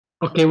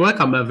Okay,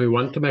 welcome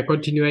everyone to my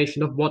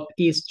continuation of what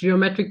is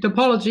geometric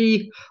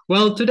topology.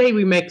 Well, today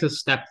we make the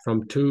step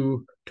from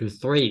 2 to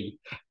 3,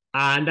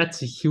 and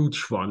that's a huge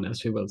one,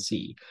 as we will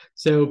see.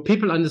 So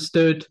people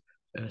understood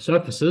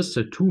surfaces,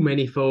 so two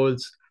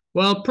manifolds,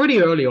 well,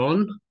 pretty early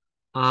on.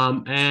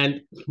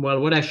 And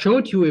well, what I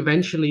showed you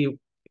eventually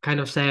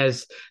kind of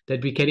says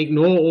that we can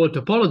ignore all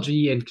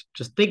topology and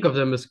just think of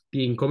them as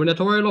being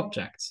combinatorial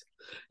objects.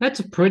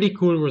 That's a pretty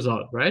cool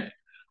result, right?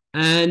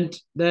 And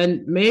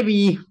then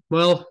maybe,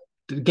 well,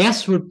 the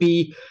guess would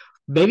be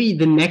maybe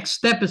the next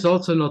step is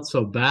also not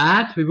so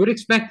bad. We would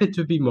expect it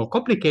to be more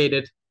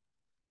complicated.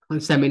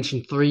 It's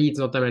dimension 3, it's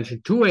not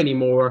dimension 2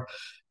 anymore,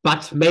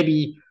 but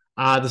maybe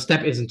the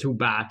step isn't too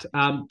bad.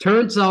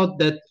 Turns out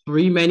that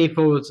three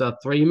manifolds are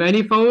three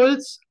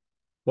manifolds,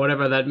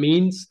 whatever that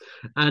means.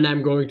 And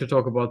I'm going to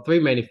talk about three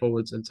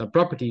manifolds and some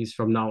properties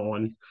from now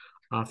on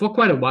for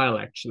quite a while,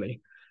 actually.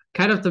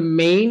 Kind of the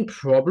main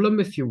problem,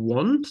 if you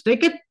want, they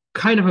get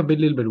kind of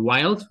little bit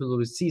wild.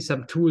 We'll see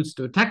some tools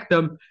to attack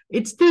them.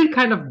 It's still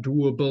kind of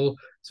doable,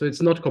 so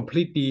it's not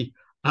completely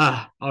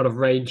out of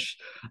range.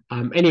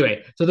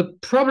 Anyway, so the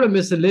problem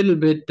is a little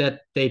bit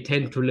that they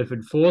tend to live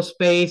in four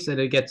space,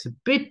 and it gets a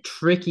bit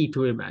tricky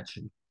to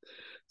imagine.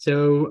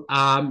 So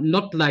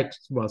not like,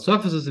 well,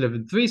 surfaces live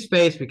in three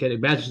space. We can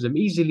imagine them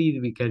easily.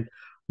 We can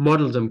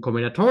model them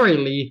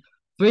combinatorially.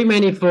 Three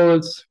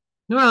manifolds,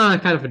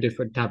 kind of a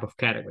different type of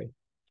category.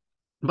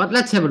 But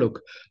let's have a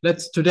look.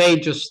 Let's today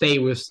just stay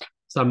with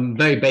some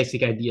very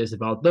basic ideas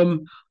about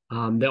them.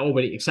 They're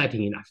already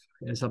exciting enough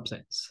in some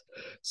sense.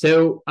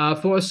 So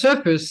for a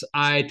surface,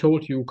 I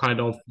told you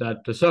kind of that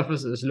the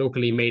surface is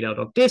locally made out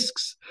of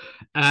disks.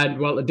 And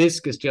well, a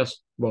disk is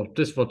just, well,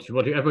 this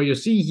whatever you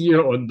see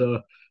here on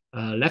the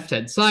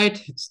left-hand side,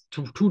 it's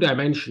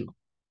two-dimensional.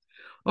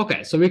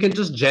 Okay, so we can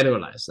just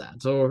generalize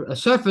that. So a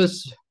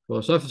surface,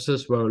 well,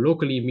 surfaces were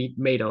locally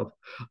made out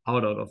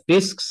of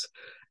disks.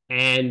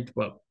 And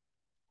well,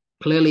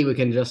 clearly we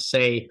can just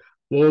say,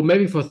 well,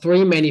 maybe for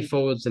three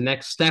manifolds, the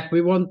next step,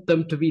 we want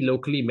them to be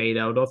locally made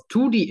out of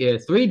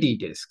 3D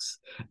disks.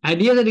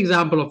 And here's an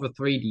example of a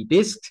 3D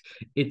disk.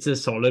 It's a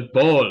solid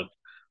ball.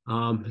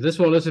 This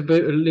one is a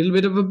little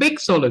bit of a big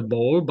solid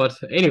ball, but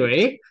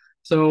anyway,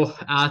 so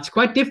it's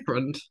quite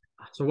different.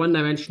 So one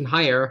dimension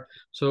higher.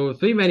 So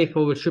three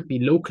manifolds should be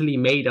locally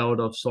made out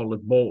of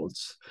solid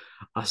balls.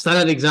 A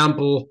standard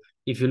example,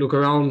 if you look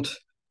around,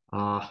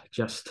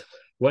 just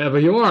wherever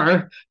you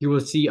are, you will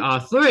see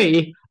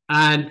R3,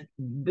 and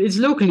it's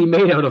locally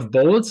made out of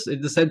bolts in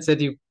the sense that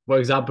you, for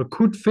example,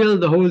 could fill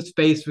the whole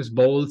space with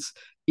bolts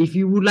if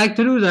you would like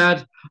to do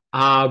that.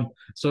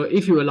 So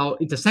if you allow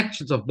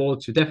intersections of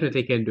bolts, you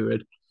definitely can do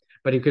it.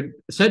 But you can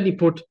certainly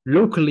put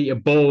locally a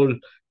ball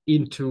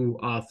into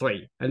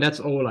R3, and that's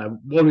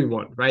what we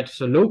want, right?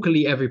 So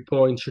locally, every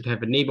point should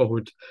have a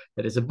neighborhood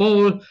that is a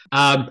ball,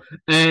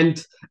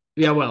 and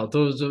yeah, well,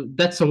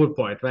 that's the whole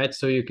point, right?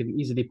 So you can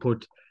easily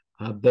put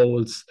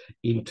balls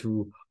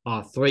into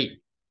R3.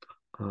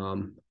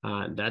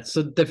 And that's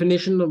a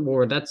definition,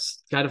 or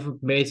that's kind of a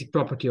basic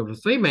property of a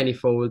three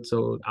manifold.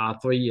 So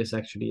R3 is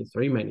actually a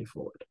three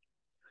manifold.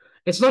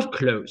 It's not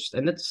closed,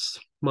 and that's,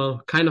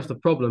 well, kind of the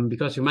problem,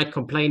 because you might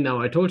complain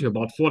now I told you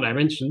about 4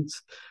 dimensions.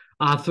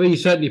 R3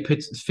 certainly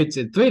fits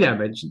in 3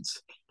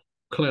 dimensions,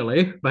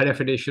 clearly, by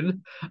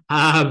definition.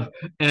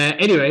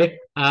 Anyway,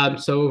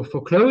 so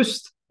for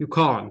closed, you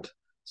can't.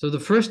 So the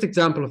first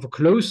example of a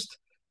closed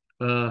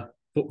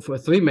for a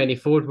three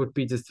manifold would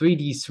be the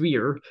 3D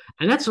sphere,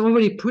 and that's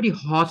already pretty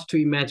hard to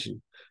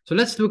imagine. So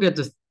let's look at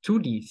the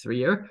 2D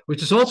sphere,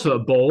 which is also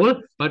a ball,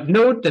 but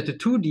note that the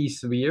 2D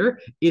sphere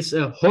is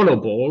a hollow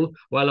ball,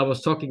 while I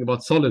was talking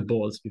about solid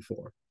balls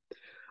before.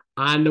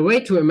 And the way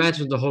to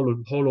imagine the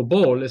hollow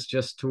ball is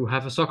just to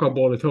have a soccer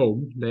ball at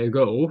home. There you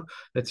go.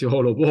 That's your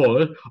hollow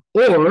ball.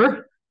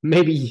 Or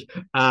maybe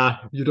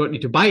you don't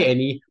need to buy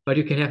any, but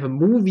you can have a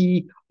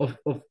movie of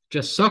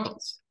just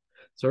circles.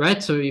 So,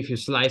 right, so if you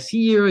slice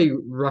here,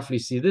 you roughly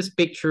see this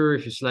picture.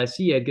 If you slice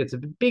here, it gets a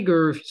bit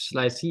bigger. If you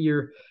slice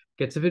here, it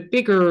gets a bit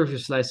bigger. If you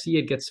slice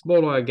here, it gets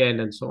smaller again,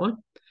 and so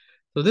on.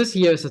 So this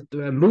here is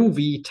a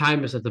movie.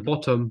 Time is at the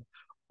bottom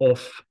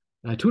of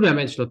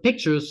two-dimensional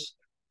pictures,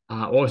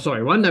 or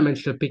sorry,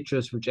 one-dimensional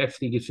pictures, which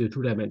actually gives you a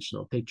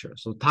two-dimensional picture.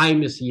 So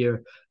time is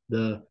here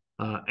the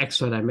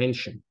extra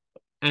dimension.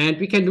 And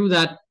we can do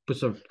that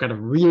with a kind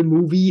of real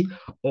movie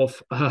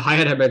of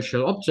higher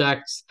dimensional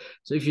objects.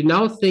 So if you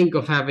now think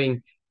of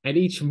having at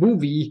each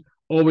movie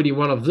already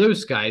one of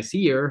those guys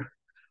here,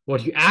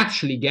 what you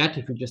actually get,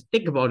 if you just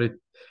think about it,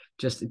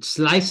 just it's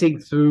slicing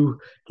through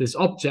this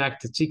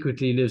object that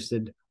secretly lives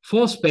in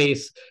four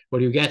space,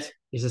 what you get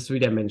is a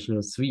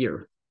three-dimensional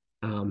sphere.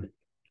 And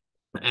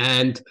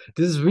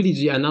this is really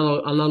the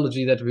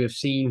analogy that we have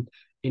seen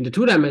in the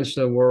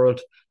two-dimensional world.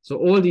 So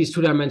all these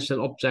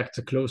two-dimensional objects,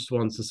 the closed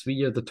ones, the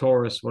sphere, the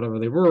torus, whatever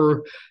they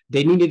were,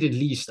 they needed at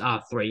least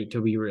R3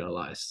 to be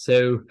realized.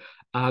 So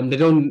they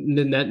don't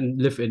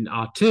live in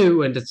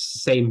R2, and it's the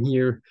same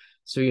here.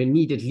 So you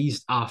need at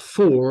least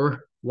R4,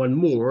 one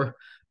more,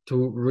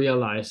 to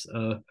realize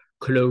a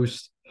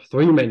closed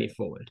three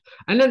manifold.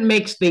 And that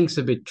makes things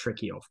a bit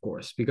tricky, of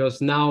course,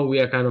 because now we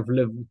are kind of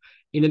living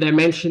in a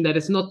dimension that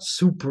is not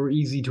super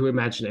easy to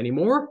imagine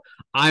anymore.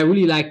 I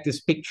really like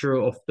this picture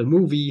of the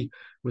movie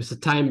with the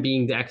time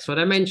being the extra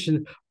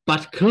dimension,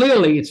 but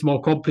clearly it's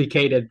more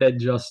complicated than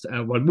just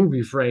one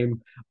movie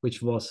frame,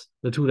 which was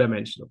the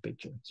two-dimensional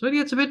picture. So it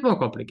gets a bit more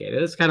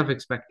complicated. It's kind of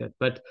expected,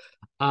 but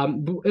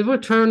it will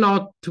turn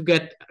out to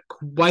get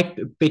quite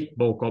a bit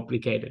more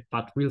complicated,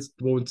 but we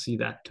won't see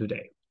that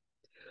today.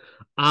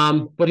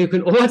 What you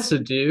can also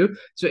do,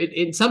 so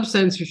in some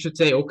sense, you should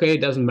say, okay,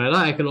 it doesn't matter.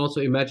 I can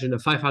also imagine a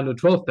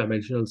 512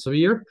 dimensional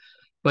sphere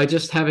by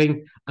just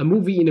having a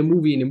movie in a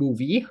movie in a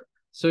movie.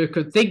 So you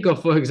could think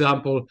of, for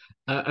example,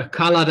 a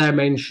color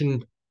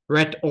dimension,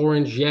 red,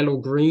 orange, yellow,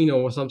 green,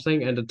 or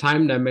something, and a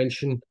time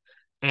dimension.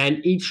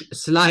 And each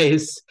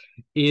slice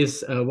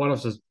is one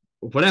of the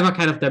whatever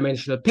kind of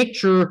dimensional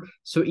picture.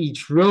 So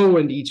each row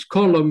and each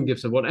column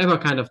gives a whatever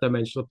kind of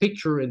dimensional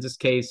picture. In this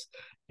case,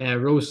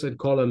 rows and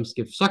columns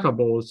give soccer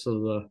balls,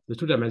 so the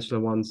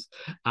two-dimensional ones.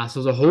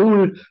 So the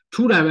whole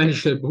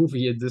two-dimensional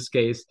movie in this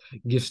case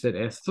gives that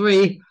as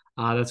three.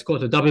 That's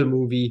called a double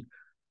movie,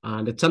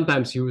 and it's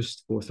sometimes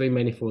used for three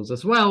manifolds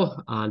as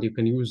well. And you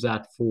can use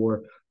that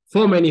for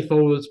four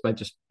manifolds by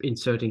just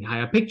inserting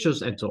higher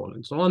pictures and so on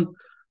and so on.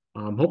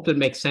 Hope that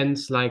makes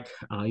sense. Like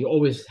you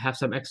always have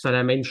some extra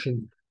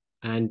dimension,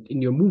 and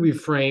in your movie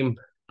frame,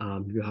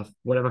 you have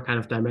whatever kind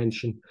of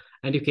dimension,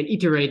 and you can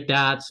iterate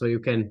that. So you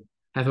can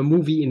have a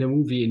movie in a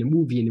movie in a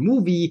movie in a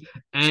movie,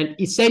 and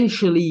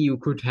essentially you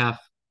could have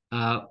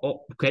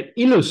can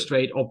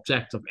illustrate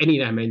objects of any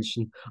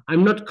dimension.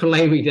 I'm not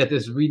claiming that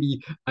this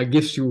really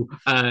gives you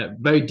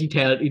very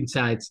detailed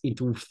insights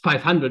into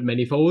 500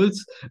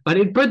 manifolds, but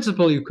in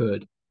principle you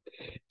could.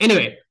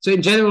 Anyway, so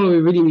in general, we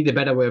really need a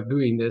better way of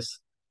doing this.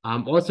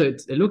 Also,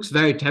 it looks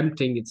very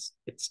tempting.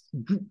 It's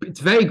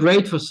very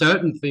great for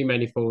certain three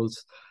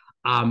manifolds,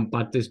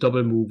 but this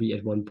double movie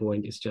at one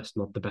point is just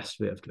not the best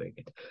way of doing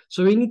it.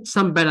 So we need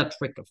some better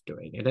trick of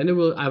doing it, and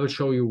I will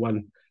show you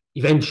one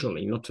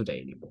eventually, not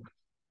today anymore.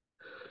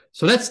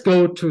 So let's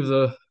go to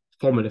the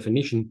formal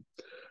definition.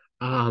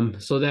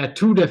 So there are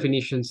two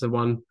definitions: the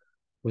one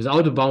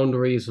without a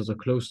boundary, so the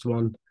closed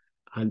one,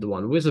 and the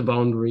one with a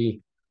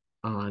boundary.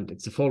 And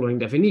it's the following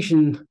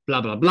definition, blah,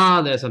 blah,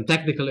 blah. There's some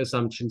technical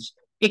assumptions.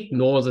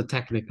 Ignore the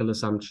technical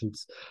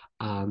assumptions.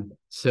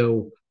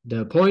 So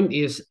the point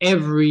is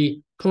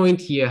every point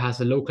here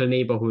has a local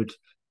neighborhood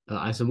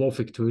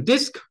isomorphic to a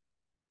disk.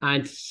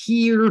 And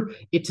here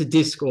it's a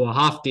disk or a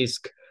half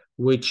disk,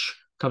 which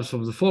comes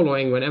from the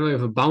following. Whenever you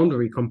have a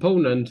boundary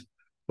component,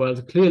 well,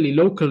 clearly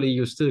locally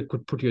you still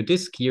could put your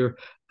disk here,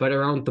 but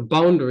around the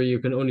boundary you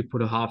can only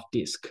put a half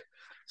disk.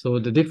 So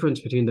the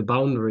difference between the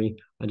boundary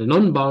and the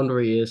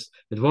non-boundary is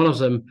that one of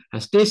them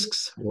has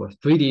disks, or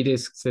 3D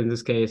disks in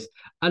this case,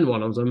 and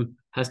one of them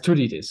has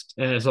 2D disks,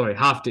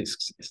 half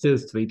disks, still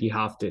 3D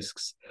half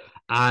disks.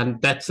 And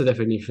that's the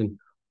definition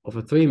of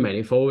a three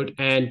manifold.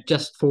 And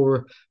just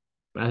for,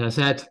 as I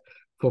said,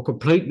 for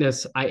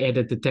completeness, I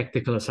added the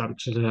technical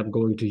assumptions that I'm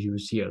going to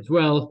use here as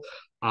well.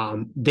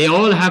 They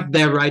all have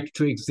their right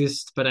to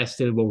exist, but I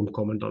still won't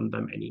comment on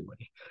them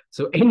anyway.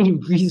 So any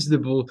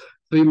reasonable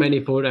three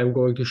manifold I'm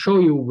going to show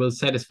you will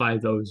satisfy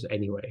those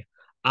anyway.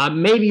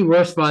 Maybe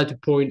worthwhile to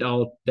point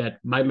out that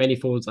my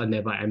manifolds are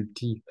never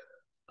empty.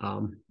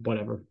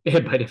 Whatever,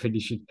 by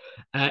definition.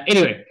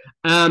 Anyway,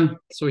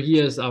 so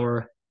here's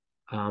our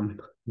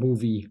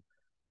movie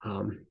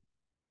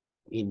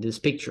in this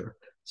picture.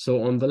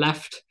 So on the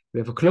left, we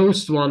have a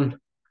closed one.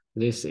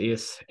 This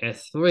is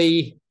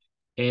S3.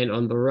 And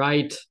on the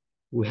right,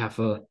 we have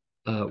a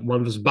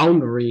one with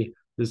boundary.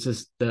 This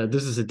is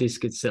a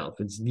disk itself.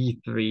 It's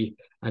D3,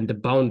 and the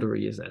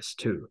boundary is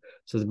S2.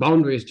 So the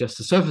boundary is just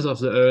the surface of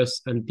the Earth,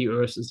 and the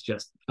Earth is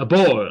just a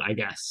ball, I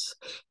guess.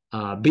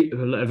 A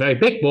very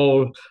big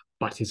ball,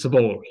 but it's a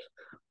ball.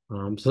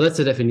 So that's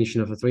the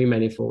definition of a three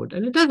manifold,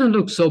 and it doesn't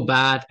look so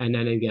bad, and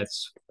then it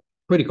gets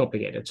pretty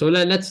complicated. So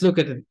let's look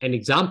at an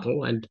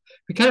example, and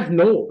we kind of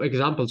know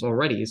examples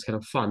already. It's kind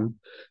of fun.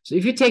 So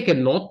if you take a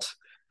knot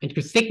and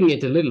you thicken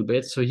it a little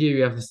bit, so here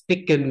you have a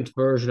thickened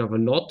version of a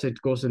knot.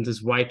 It goes in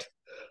this white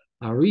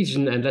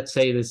region, and let's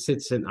say this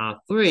sits in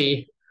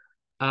R3,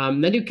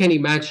 then you can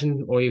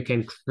imagine, or you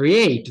can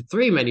create a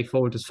three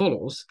manifold as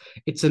follows.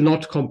 It's a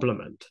knot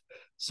complement.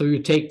 So you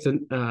take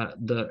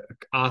the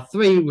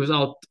R3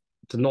 without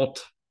the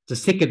knot, the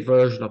thickened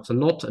version of the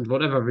knot, and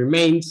whatever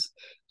remains,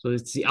 so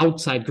it's the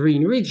outside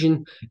green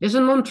region, is a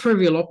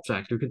non-trivial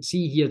object. You can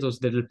see here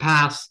those little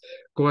paths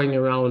going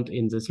around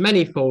in this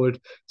manifold.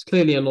 It's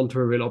clearly a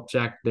non-trivial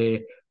object.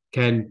 They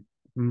can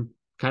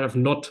kind of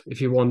knot, if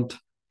you want,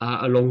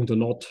 along the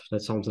knot.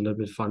 That sounds a little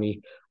bit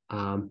funny,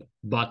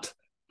 but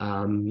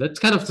that's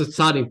kind of the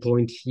starting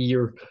point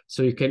here.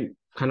 So you can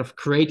kind of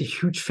create a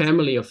huge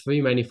family of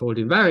three manifold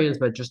invariants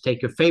by just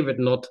take your favorite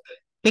knot,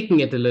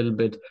 thicken it a little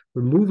bit,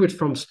 remove it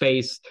from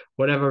space,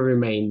 whatever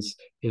remains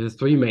is a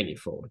three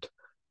manifold.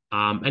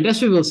 And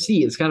as we will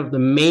see, it's kind of the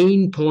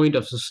main point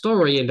of the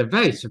story, and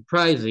very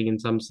surprising in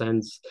some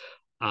sense.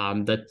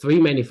 that three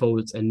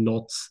manifolds and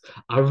knots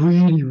are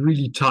really,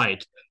 really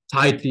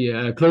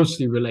tightly,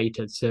 closely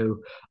related. So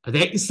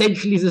they're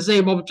essentially the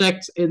same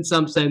objects in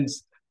some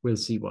sense. We'll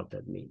see what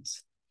that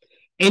means.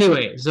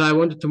 Anyway, so I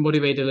wanted to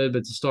motivate a little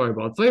bit the story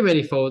about three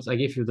manifolds. I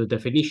give you the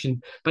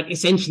definition, but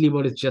essentially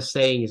what it's just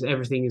saying is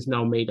everything is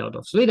now made out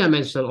of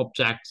three-dimensional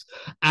objects,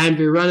 and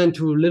we run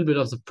into a little bit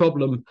of the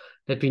problem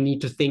that we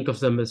need to think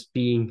of them as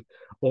being,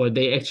 or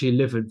they actually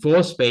live in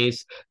four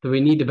space, so we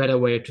need a better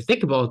way to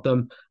think about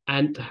them.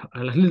 And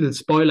a little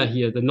spoiler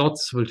here, the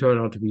knots will turn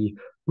out to be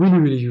really,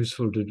 really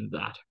useful to do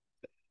that.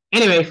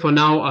 Anyway, for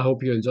now, I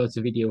hope you enjoyed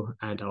the video,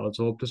 and I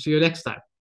also hope to see you next time.